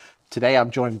Today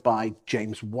I'm joined by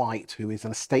James White, who is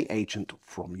an estate agent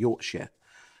from Yorkshire.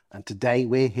 And today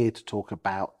we're here to talk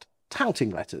about touting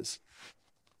letters.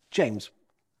 James,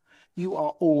 you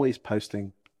are always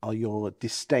posting your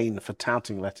disdain for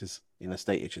touting letters in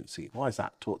estate agency. Why is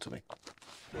that? Talk to me.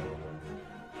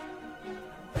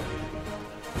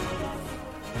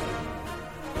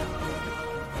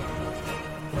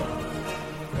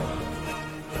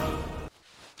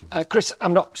 Chris,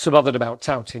 I'm not so bothered about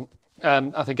touting.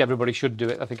 I think everybody should do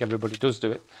it. I think everybody does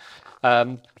do it.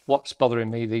 What's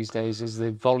bothering me these days is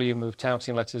the volume of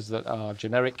touting letters that are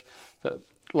generic, that are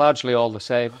largely all the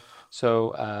same.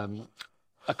 So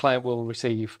a client will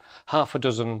receive half a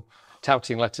dozen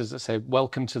touting letters that say,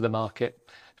 welcome to the market.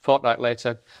 A fortnight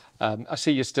later, I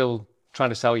see you're still trying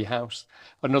to sell your house.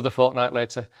 Another fortnight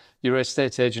later, your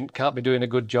estate agent can't be doing a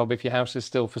good job if your house is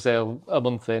still for sale a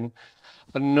month in.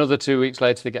 Another 2 weeks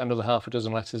later, they get another half a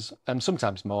dozen letters, and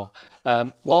sometimes more.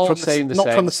 All saying the same.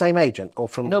 Not from the same agent, or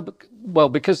from? No, well,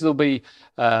 because there'll be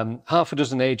half a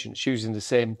dozen agents using the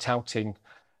same touting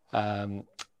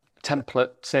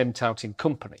template, same touting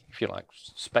company, if you like.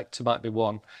 Spectre might be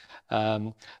one,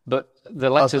 but the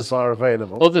letters Others are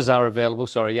available. Others are available.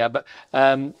 Sorry, yeah, but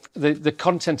the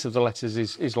content of the letters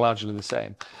is largely the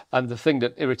same. And the thing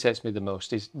that irritates me the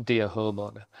most is "Dear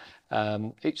Homeowner."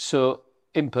 It's so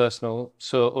impersonal,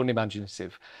 so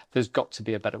unimaginative. There's got to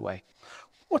be a better way.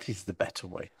 What is the better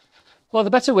way? Well, the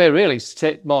better way really is to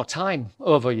take more time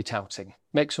over your touting,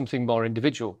 make something more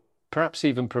individual, perhaps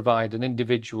even provide an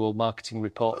individual marketing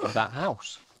report of that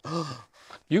house.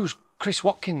 Use Chris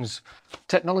Watkins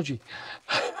technology.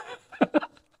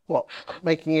 What,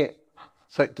 making it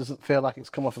so it doesn't feel like it's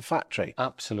come off a factory?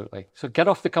 Absolutely. So get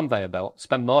off the conveyor belt,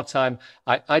 spend more time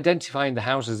identifying the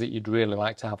houses that you'd really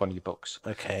like to have on your books.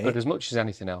 Okay. But as much as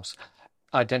anything else,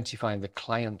 identifying the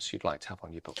clients you'd like to have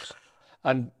on your books.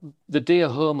 And the Dear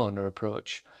Homeowner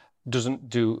approach doesn't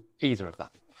do either of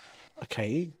that.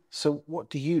 Okay. So what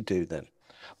do you do then?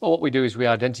 Well, what we do is we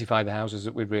identify the houses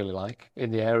that we'd really like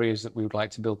in the areas that we would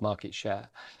like to build market share.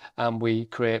 And we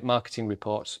create marketing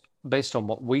reports based on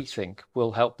what we think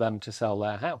will help them to sell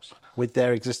their house. With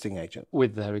their existing agent?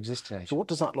 With their existing agent. So what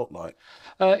does that look like?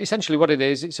 Essentially what it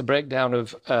is, it's a breakdown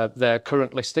of their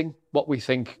current listing, what we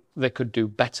think they could do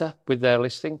better with their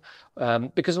listing,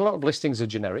 because a lot of listings are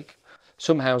generic.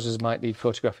 Some houses might need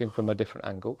photographing from a different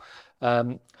angle.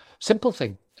 Simple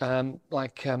thing,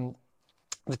 like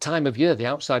the time of year the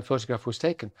outside photograph was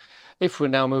taken. If we're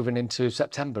now moving into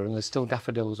September and there's still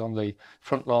daffodils on the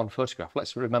front lawn photograph,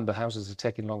 let's remember houses are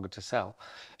taking longer to sell.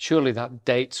 Surely that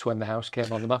dates when the house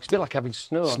came on the market. It's a bit like having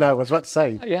snow. Snow, I was about to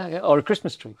say. Yeah, or a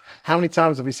Christmas tree. How many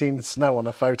times have we seen the snow on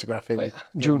a photograph in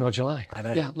June or July? I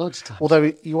know. Yeah, loads of times.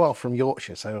 Although you are from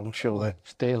Yorkshire, so I'm sure that...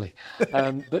 It's daily.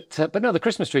 But no, the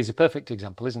Christmas tree is a perfect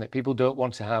example, isn't it? People don't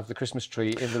want to have the Christmas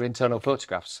tree in their internal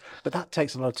photographs. But that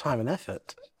takes a lot of time and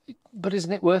effort. But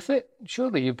isn't it worth it?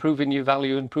 Surely you're proving your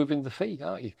value and proving the fee,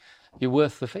 aren't you? You're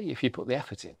worth the fee if you put the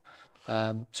effort in.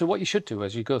 So what you should do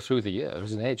as you go through the year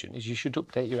as an agent is you should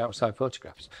update your outside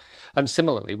photographs. And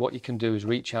similarly, what you can do is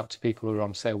reach out to people who are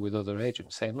on sale with other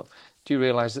agents saying, look, do you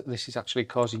realise that this is actually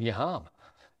causing you harm?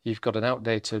 You've got an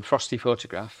outdated frosty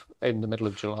photograph in the middle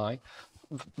of July,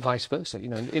 vice versa,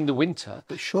 in the winter.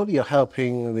 But surely you're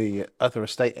helping the other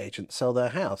estate agent sell their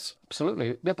house.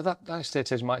 Absolutely. Yeah, but that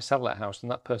estate agent might sell that house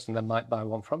and that person then might buy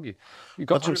one from you. You've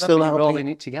got to remember you're all in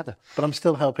it together. But I'm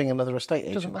still helping another estate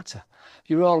agent. It doesn't matter.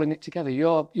 You're all in it together.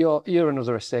 You're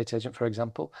another estate agent, for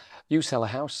example. You sell a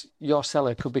house, your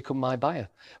seller could become my buyer.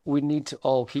 We need to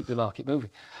all keep the market moving.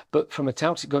 But from a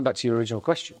touting, going back to your original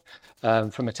question,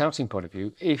 from a touting point of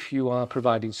view, if you are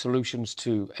providing solutions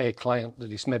to a client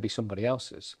that is maybe somebody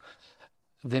else's,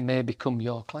 they may become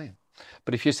your client.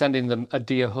 But if you're sending them a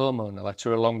Dear Homeowner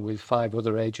letter along with 5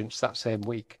 other agents that same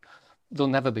week, they'll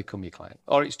never become your client.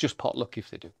 Or it's just potluck if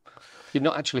they do. You're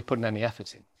not actually putting any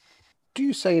effort in. Do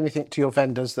you say anything to your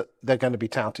vendors that they're going to be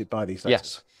touted by these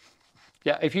letters? Yes.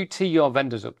 Yeah, if you tee your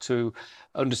vendors up to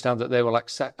understand that they will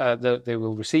accept, they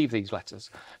will receive these letters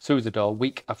through the door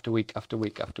week after week after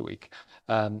week after week,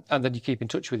 and then you keep in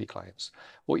touch with your clients,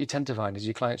 what you tend to find is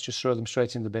your clients just throw them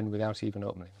straight in the bin without even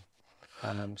opening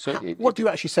them. What do you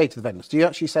actually say to the vendors? Do you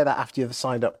actually say that after you've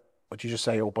signed up? Or do you just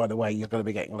say, oh, by the way, you're going to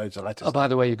be getting loads of letters? Oh, by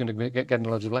the way, you're going to be getting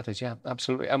loads of letters. Yeah,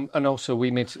 absolutely. And also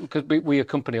we meet, because we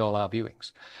accompany all our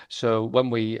viewings. So when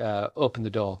we open the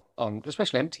door on,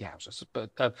 especially empty houses,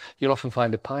 but you'll often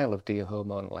find a pile of Dear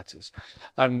Homeowner letters.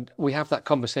 And we have that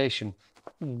conversation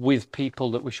with people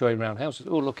that we're showing around houses.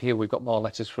 Oh, look here, we've got more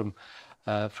letters from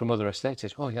other estate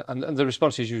agents. Oh, yeah. And the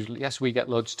response is usually, yes, we get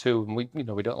loads too, and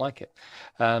we don't like it.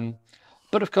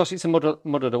 But of course, it's a mud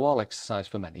at a wall exercise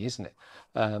for many, isn't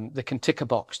it? They can tick a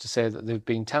box to say that they've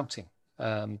been touting.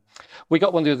 We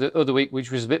got one the other week,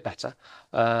 which was a bit better.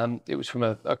 It was from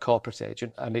a corporate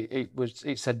agent, and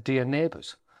it said "Dear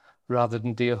neighbours" rather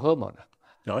than "Dear homeowner."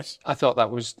 Nice. I thought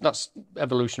that's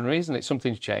evolutionary, isn't it?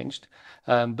 Something's changed,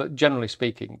 but generally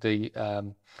speaking,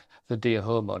 the dear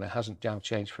homeowner hasn't now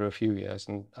changed for a few years,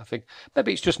 and I think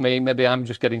maybe it's just me, maybe I'm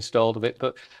just getting stalled a bit,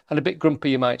 and a bit grumpy,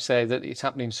 you might say, that it's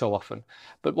happening so often.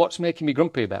 But what's making me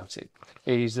grumpy about it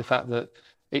is the fact that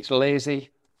it's lazy.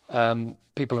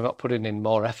 People are not putting in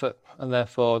more effort, and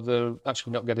therefore they're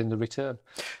actually not getting the return.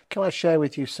 Can I share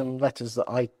with you some letters that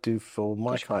I do for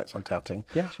my clients on touting?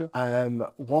 Yeah, sure.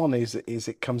 One is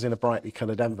it comes in a brightly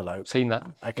coloured envelope. Seen that.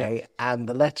 Okay, yeah. And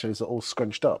the letters are all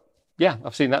scrunched up. Yeah,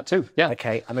 I've seen that too. Yeah.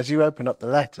 Okay, and as you open up the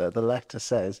letter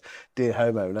says, "Dear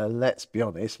homeowner, let's be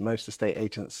honest, most estate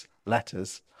agents'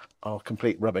 letters are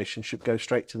complete rubbish and should go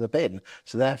straight to the bin.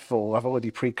 So therefore, I've already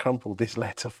pre-crumpled this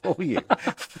letter for you."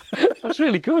 That's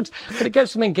really good. But it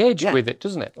gets them engaged with it,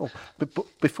 doesn't it? Oh, but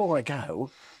before I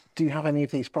go, do you have any of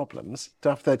these problems? Do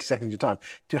I have 30 seconds of your time?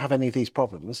 Do you have any of these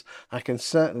problems? I can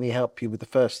certainly help you with the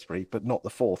first three, but not the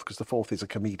fourth, because the fourth is a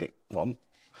comedic one.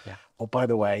 Yeah. Oh, by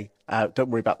the way, don't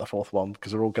worry about the fourth one,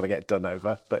 because they're all going to get done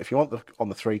over. But if you want on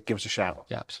the three, give us a shout.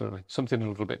 Yeah, absolutely. Something a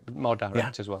little bit more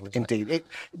direct as well, isn't Indeed. it?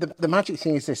 The magic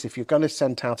thing is this: if you're going to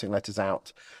send touting letters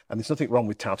out, and there's nothing wrong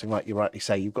with touting, like you rightly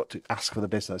say, you've got to ask for the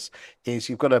business, is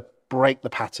you've got to break the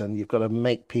pattern. You've got to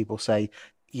make people say,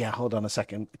 yeah, hold on a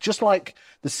second. Just like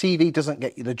the CV doesn't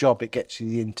get you the job, it gets you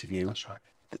the interview. That's right.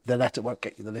 The letter won't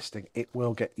get you the listing. It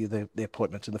will get you the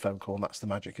appointment and the phone call, and that's the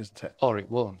magic, isn't it? Or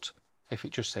it won't, if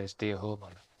it just says "Dear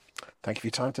homeowner." Thank you for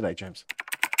your time today, James.